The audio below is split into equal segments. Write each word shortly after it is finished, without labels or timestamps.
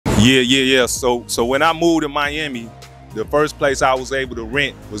Yeah. So when I moved to Miami, the first place I was able to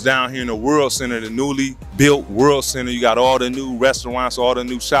rent was down here in the World Center, the newly built World Center. You got all the new restaurants, all the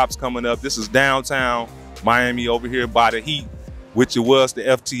new shops coming up. This is downtown Miami over here by the Heat, which it was the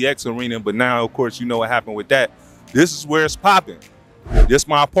FTX arena, but now, of course, you know what happened with that. This is where it's popping. This is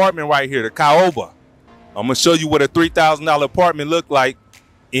my apartment right here, the Caoba. I'm gonna show you what a $3,000 apartment looked like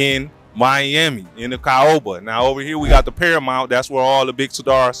in Miami, in the Caoba. Now over here we got the Paramount. That's where all the big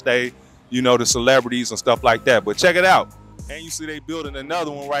stars stay, you know, the celebrities and stuff like that. But check it out. And you see they building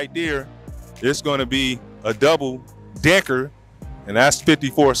another one right there. It's gonna be a double decker, and that's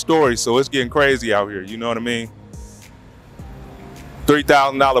 54 stories, so it's getting crazy out here, you know what I mean?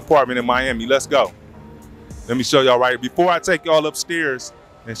 $3,000 apartment in Miami. Let's go. Let me show y'all right. Before I take y'all upstairs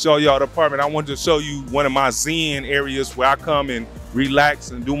and show y'all the apartment, I wanted to show you one of my zen areas where I come and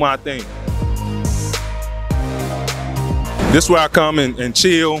relax and do my thing. This is where I come and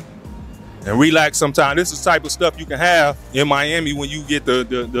chill and relax sometimes. This is the type of stuff you can have in Miami when you get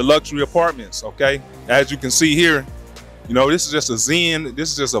the luxury apartments, okay? As you can see here, you know, this is just a zen,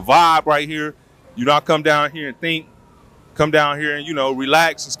 this is just a vibe right here. You know, I come down here and think, come down here and, you know,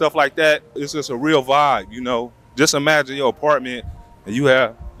 relax and stuff like that. It's just a real vibe, you know. Just imagine your apartment and you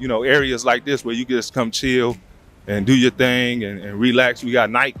have, you know, areas like this where you just come chill and do your thing and relax. We got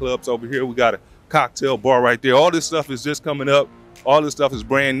nightclubs over here. We got a cocktail bar right there. All this stuff is just coming up. All this stuff is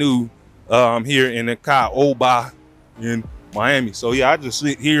brand new here in the Caoba in Miami. So yeah, I just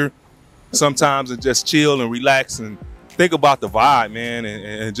sit here sometimes and just chill and relax and think about the vibe, man,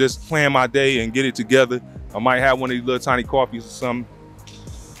 and just plan my day and get it together. I might have one of these little tiny coffees or something.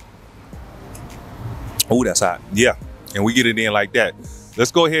 Oh, that's hot. Yeah, and we get it in like that.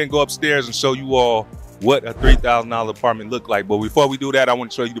 Let's go ahead and go upstairs and show you all what a $3,000 apartment look like. But before we do that, I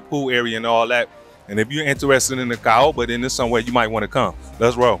want to show you the pool area and all that. And if you're interested in the Caoba, then there's somewhere you might want to come.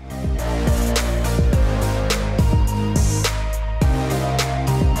 Let's roll.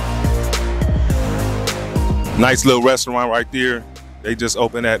 Nice little restaurant right there. They just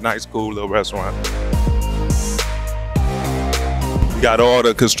opened that nice, cool little restaurant. You got all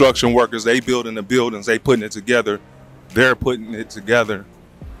the construction workers, they building the buildings, they putting it together. They're putting it together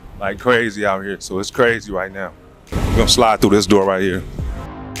like crazy out here. So it's crazy right now. We're gonna slide through this door right here.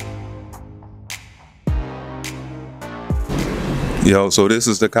 Yo, so this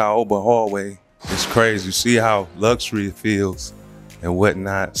is the Caoba hallway. It's crazy. You see how luxury it feels and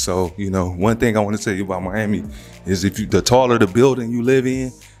whatnot. So, you know, one thing I want to tell you about Miami is the taller the building you live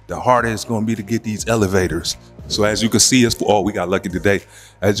in, the harder it's going to be to get these elevators. So as you can see, oh, we got lucky today.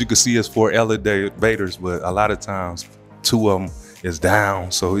 As you can see, it's 4 elevators, but a lot of times 2 of them is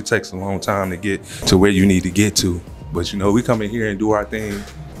down. So it takes a long time to get to where you need to get to. But you know, we come in here and do our thing.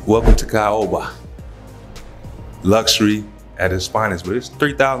 Welcome to Caoba. Luxury at its finest, but it's a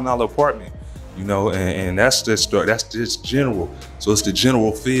 $3,000 apartment. You know, and that's just general. So it's the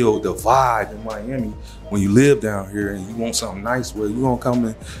general feel, the vibe in Miami when you live down here and you want something nice where you're gonna come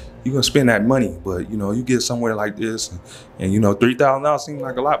and you're gonna spend that money. But you know, you get somewhere like this and you know, $3,000 seems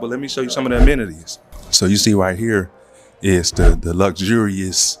like a lot, but let me show you some of the amenities. So you see right here is the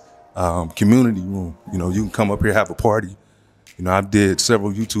luxurious community room. You know, you can come up here, have a party. You know, I did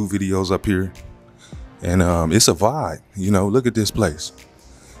several YouTube videos up here and it's a vibe. You know, look at this place.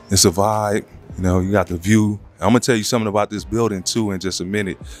 It's a vibe. You know, you got the view. I'm gonna tell you something about this building too in just a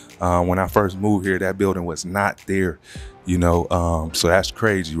minute. When I first moved here, that building was not there, you know, so that's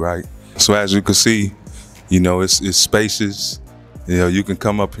crazy, right? So as you can see, you know, it's spacious. You know, you can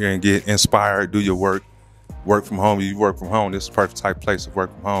come up here and get inspired, do your work from home. You work from home, this is the perfect type of place to work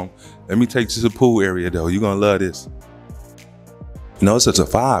from home. Let me take you to the pool area though. You're gonna love this. You know, it's such a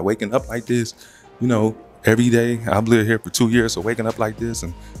vibe, waking up like this, you know, every day. I've lived here for 2 years, so waking up like this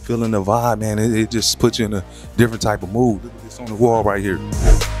and feeling the vibe, man, it just puts you in a different type of mood. Look at this on the wall right here.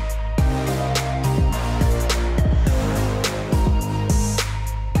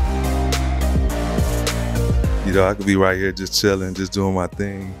 You know, I could be right here just chilling, just doing my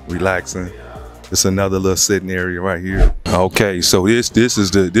thing, relaxing. It's another little sitting area right here. Okay, so this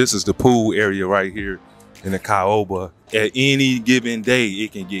is the pool area right here in the Caoba. At any given day,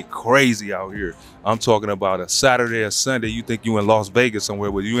 it can get crazy out here. I'm talking about a Saturday or Sunday, you think you in Las Vegas somewhere,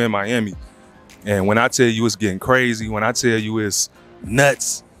 but you in Miami. And when I tell you it's getting crazy, when I tell you it's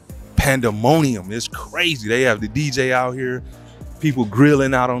nuts, pandemonium, it's crazy. They have the DJ out here, people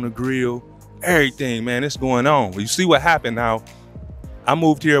grilling out on the grill, everything, man, it's going on. You see what happened now? I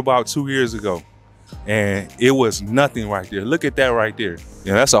moved here about 2 years ago and it was nothing right there. Look at that right there.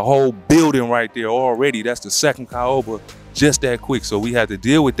 You know, that's a whole building right there already. That's the second Caoba, just that quick. So we had to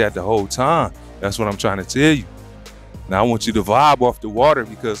deal with that the whole time. That's what I'm trying to tell you. Now I want you to vibe off the water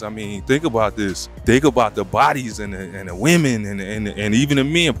because I mean, think about this. Think about the bodies and the women and even the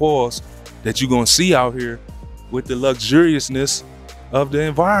men, pause, that you're gonna see out here with the luxuriousness of the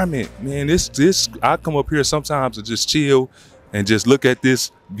environment. Man, this I come up here sometimes to just chill and just look at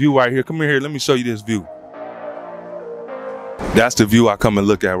this view right here. Come here, let me show you this view. That's the view I come and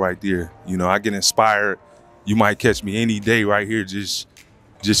look at right there. You know, I get inspired. You might catch me any day right here, just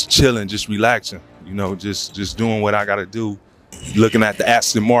chilling, just relaxing. You know, just doing what I gotta do. Looking at the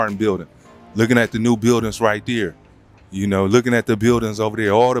Aston Martin building, looking at the new buildings right there. You know, looking at the buildings over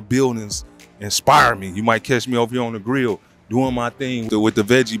there. All the buildings inspire me. You might catch me over here on the grill doing my thing with the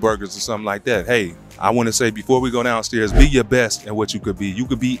veggie burgers or something like that. Hey, I want to say before we go downstairs, be your best in what you could be. You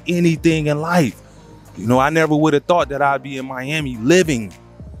could be anything in life. You know, I never would have thought that I'd be in Miami living,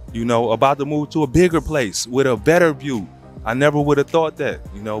 you know, about to move to a bigger place with a better view. I never would have thought that,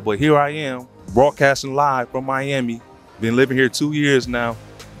 you know, but here I am broadcasting live from Miami. Been living here 2 years now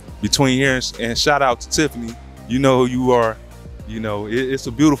between here and shout out to Tiffany. You know who you are. You know, it's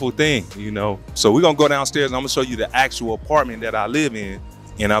a beautiful thing, you know. So we're gonna go downstairs and I'm gonna show you the actual apartment that I live in,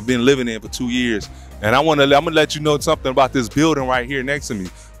 and I've been living in for 2 years. And I'm gonna let you know something about this building right here next to me.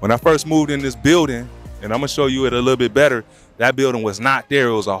 When I first moved in this building, and I'm gonna show you it a little bit better, that building was not there.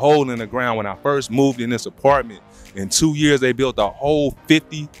 It was a hole in the ground when I first moved in this apartment. In 2 years, they built a whole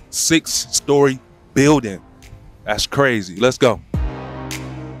 56-story building. That's crazy. Let's go.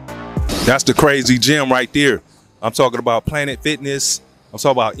 That's the crazy gym right there. I'm talking about Planet Fitness. I'm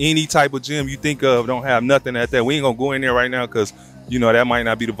talking about any type of gym you think of. Don't have nothing at that. We ain't gonna go in there right now because, you know, that might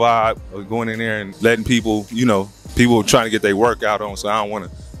not be the vibe of going in there and letting people, you know, people trying to get their workout on. So I don't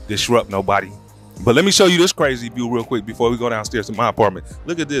want to disrupt nobody. But let me show you this crazy view real quick before we go downstairs to my apartment.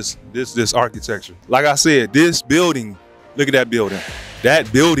 Look at this architecture. Like I said, this building, look at that building.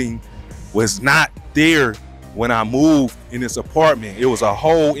 That building was not there when I moved in this apartment. It was a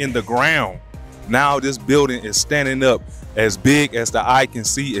hole in the ground. Now this building is standing up as big as the eye can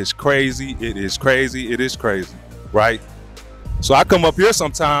see. It's crazy, it is crazy, it is crazy, right? So I come up here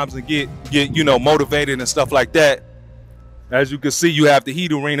sometimes and get you know, motivated and stuff like that. As you can see, you have the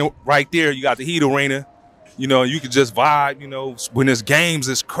heat arena right there. You got the heat arena. You know, you can just vibe, you know, when there's games,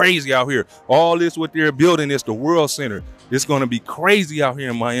 it's crazy out here. All this what they're building is the World Center. It's gonna be crazy out here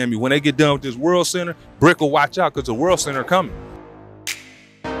in Miami. When they get done with this World Center, Brick will watch out because the World Center coming.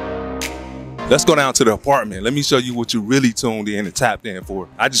 Let's go down to the apartment. Let me show you what you really tuned in and tapped in for.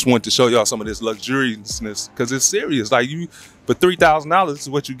 I just wanted to show y'all some of this luxuriousness because it's serious. Like, you, for $3,000, this is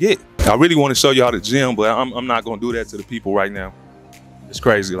what you get. I really want to show y'all the gym, but I'm not gonna do that to the people right now. It's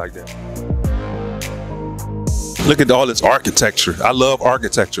crazy like that. Look at all this architecture. I love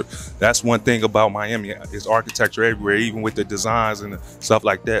architecture. That's one thing about Miami, is architecture everywhere, even with the designs and stuff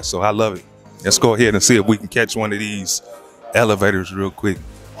like that. So I love it. Let's go ahead and see if we can catch one of these elevators real quick.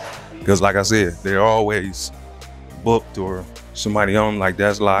 Because like I said, they're always booked or somebody on like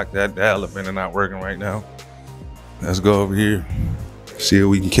that's locked, that elevator not working right now. Let's go over here, see if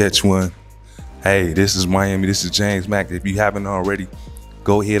we can catch one. Hey, this is Miami, this is James Mack. If you haven't already,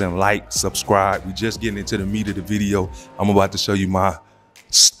 go ahead and like, subscribe. We're just getting into the meat of the video. I'm about to show you my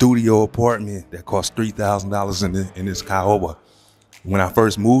studio apartment that cost $3,000 in this Caoba. When I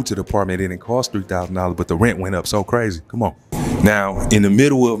first moved to the apartment, it didn't cost $3,000, but the rent went up so crazy. Come on. Now, in the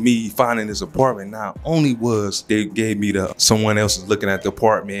middle of me finding this apartment, not only was they gave me someone else is looking at the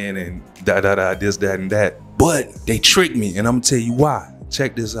apartment and this, that, and that, but they tricked me, and I'm gonna tell you why.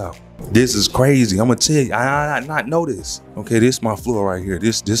 Check this out. This is crazy. I'm gonna tell you, I not know this. Okay, this is my floor right here.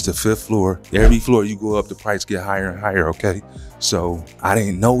 This the 5th floor. Every floor you go up, the price get higher and higher, okay? So I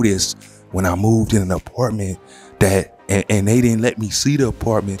didn't know this when I moved in an apartment that, and they didn't let me see the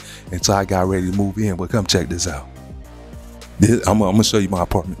apartment until I got ready to move in. But come check this out. I'm gonna show you my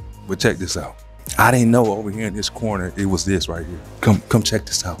apartment, but check this out. I didn't know over here in this corner, it was this right here. Come check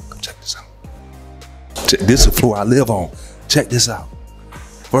this out, come check this out. This is the floor I live on. Check this out.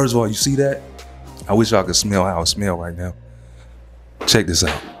 First of all, you see that? I wish y'all could smell how it smells right now. Check this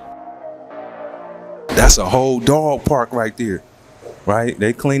out. That's a whole dog park right there, right?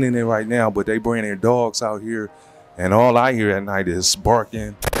 They cleaning it right now, but they bring their dogs out here, and all I hear at night is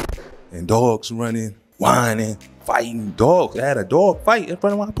barking and dogs running, whining, fighting dogs. I had a dog fight in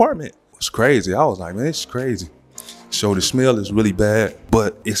front of my apartment. It was crazy. I was like, man, it's crazy. So the smell is really bad,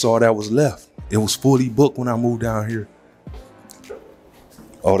 but it's all that was left. It was fully booked when I moved down here.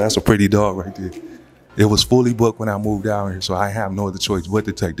 Oh, that's a pretty dog right there. It was fully booked when I moved down here, so I have no other choice but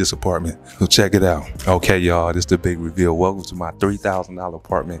to take this apartment. So check it out. Okay, y'all, this is the big reveal. Welcome to my $3,000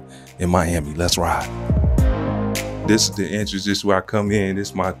 apartment in Miami. Let's ride. This is the entrance. This is where I come in. This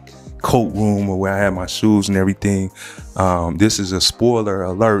is my coat room or where I had my shoes and everything. This is a spoiler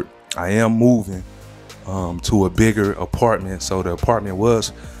alert. I am moving to a bigger apartment. So the apartment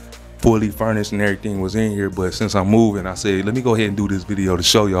was fully furnished and everything was in here, but since I'm moving, I said, let me go ahead and do this video to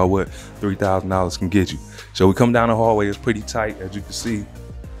show y'all what $3,000 can get you. So we come down the hallway, it's pretty tight, as you can see.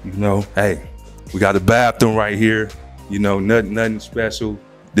 You know, hey, we got a bathroom right here. You know, nothing special.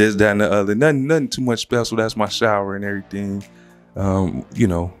 This, that, and the other. Nothing too much special. That's my shower and everything. You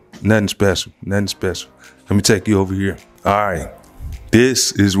know, nothing special. Let me take you over here. All right,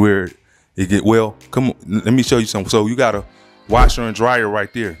 this is where it get, well, come on, let me show you something. So you got a washer and dryer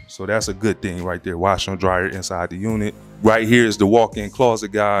right there. So that's a good thing right there. Washer and dryer inside the unit. Right here is the walk-in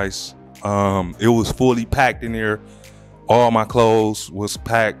closet, guys. It was fully packed in there. All my clothes was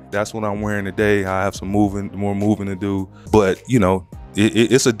packed. That's what I'm wearing today. I have some more moving to do. But, you know,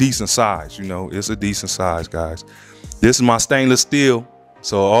 it's a decent size, you know. It's a decent size, guys. This is my stainless steel.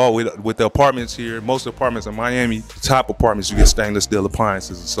 So all with the apartments here, most apartments in Miami, the top apartments, you get stainless steel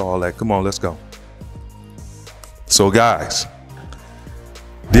appliances and all that. Come on, let's go. So, guys,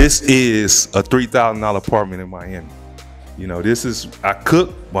 this is a $3,000 apartment in Miami. You know, this is, I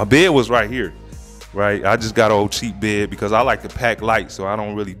cook, my bed was right here. Right, I just got an old cheap bed because I like to pack light, so I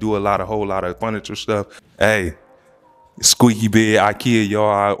don't really do a whole lot of furniture stuff. Hey, squeaky bed, IKEA, y'all,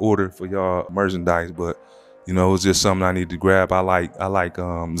 I ordered for y'all merchandise, but you know, it was just something I need to grab. I like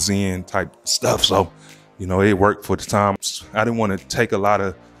Zen type stuff, so you know, it worked for the time. I didn't want to take a lot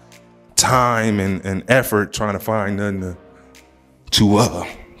of time and effort trying to find nothing to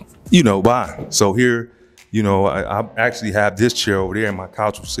you know, buy. So here, you know, I actually have this chair over there and my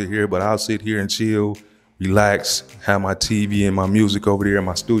couch will sit here, but I'll sit here and chill, relax, have my TV and my music over there in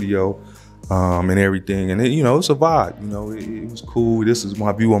my studio and everything. And, you know, it's a vibe, you know, it was cool. This is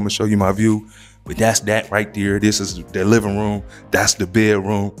my view. I'm gonna show you my view, but that's that right there. This is the living room. That's the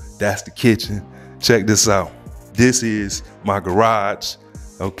bedroom. That's the kitchen. Check this out. This is my garage.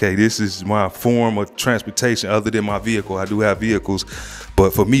 Okay, this is my form of transportation other than my vehicle. I do have vehicles,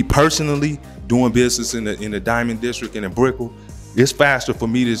 but for me personally, doing business in the Diamond District and in Brickell, it's faster for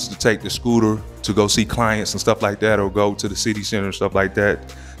me to take the scooter to go see clients and stuff like that, or go to the city center and stuff like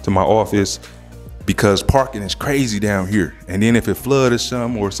that, to my office, because parking is crazy down here. And then if it floods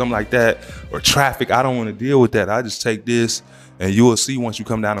or something like that, or traffic, I don't want to deal with that. I just take this, and you will see once you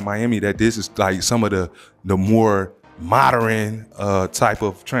come down to Miami that this is like some of the more modern type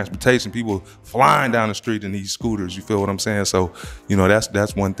of transportation. People flying down the street in these scooters, you feel what I'm saying? So, you know,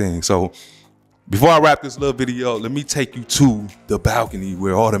 that's one thing. So before I wrap this little video, let me take you to the balcony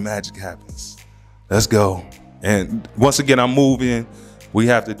where all the magic happens. Let's go. And once again, I'm moving. We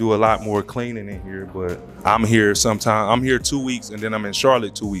have to do a lot more cleaning in here, but I'm here sometime. I'm here 2 weeks, and then I'm in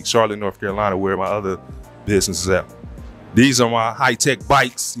Charlotte 2 weeks, Charlotte, North Carolina, where my other business is at. These are my high-tech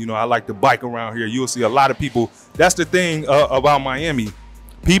bikes. You know, I like to bike around here. You'll see a lot of people. That's the thing about Miami.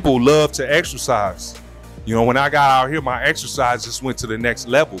 People love to exercise. You know, when I got out here, my exercise just went to the next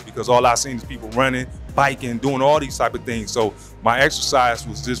level because all I seen is people running, biking, doing all these type of things. So my exercise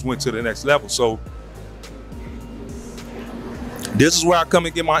just went to the next level. So this is where I come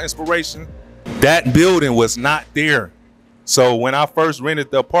and get my inspiration. That building was not there. So when I first rented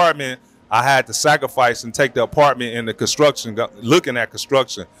the apartment, I had to sacrifice and take the apartment in the construction, looking at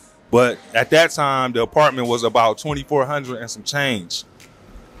construction. But at that time, the apartment was about $2,400 and some change.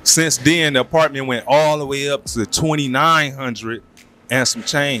 Since then, the apartment went all the way up to $2,900 and some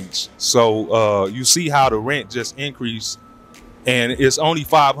change. So you see how the rent just increased, and it's only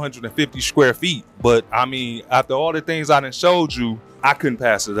 550 square feet. But I mean, after all the things I done showed you, I couldn't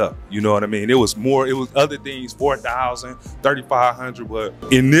pass it up. You know what I mean? It was more, it was other things, 4,000, 3,500. But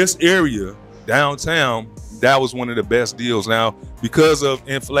in this area, downtown, that was one of the best deals. Now, because of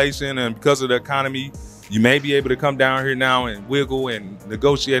inflation and because of the economy, you may be able to come down here now and wiggle and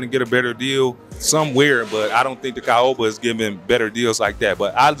negotiate and get a better deal somewhere, but I don't think the Caoba is giving better deals like that.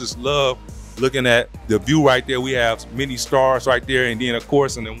 But I just love looking at the view right there. We have many stars right there, and then of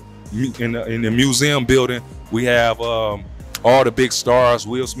course in the museum building we have all the big stars,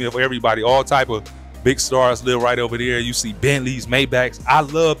 Will Smith, everybody, all type of big stars live right over there. You see Bentleys, Maybachs. I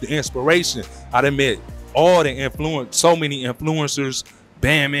love the inspiration. I done met all the so many influencers.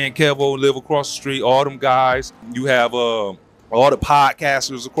 Bandman Kevo live across the street, all them guys. You have all the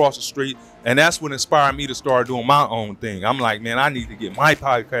podcasters across the street. And that's what inspired me to start doing my own thing. I'm like, man, I need to get my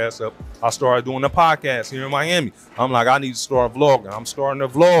podcast up. I started doing a podcast here in Miami. I'm like, I need to start vlogging. I'm starting to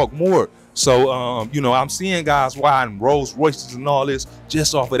vlog more. So, you know, I'm seeing guys riding Rolls Royces and all this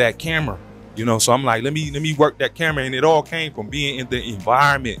just off of that camera. You know, so I'm like, let me work that camera. And it all came from being in the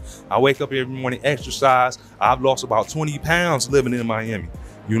environment. I wake up every morning, exercise. I've lost about 20 pounds living in Miami.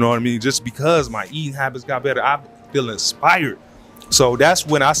 You know what I mean? Just because my eating habits got better, I feel inspired. So that's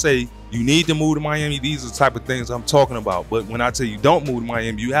when I say you need to move to Miami. These are the type of things I'm talking about. But when I tell you don't move to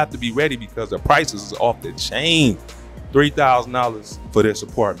Miami, you have to be ready because the prices is off the chain. $3,000 for this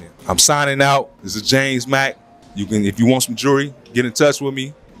apartment. I'm signing out. This is James Mack. You can, if you want some jewelry, get in touch with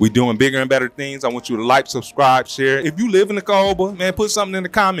me. We're doing bigger and better things. I want you to like, subscribe, share. If you live in the Caoba, man, put something in the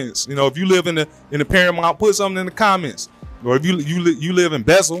comments. You know, if you live in the Paramount, put something in the comments. Or if you live in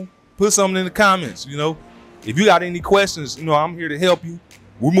Bessel, put something in the comments. You know, if you got any questions, you know, I'm here to help you.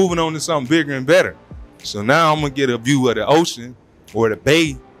 We're moving on to something bigger and better. So now I'm gonna get a view of the ocean or the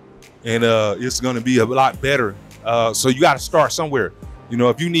bay, and it's gonna be a lot better. So you got to start somewhere. You know,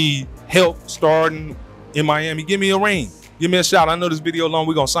 if you need help starting in Miami, give me a ring. Give me a shout. I know this video long.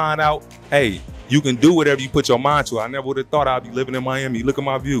 We're going to sign out. Hey, you can do whatever you put your mind to. I never would have thought I'd be living in Miami. Look at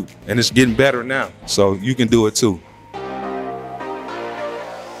my view. And it's getting better now. So you can do it too.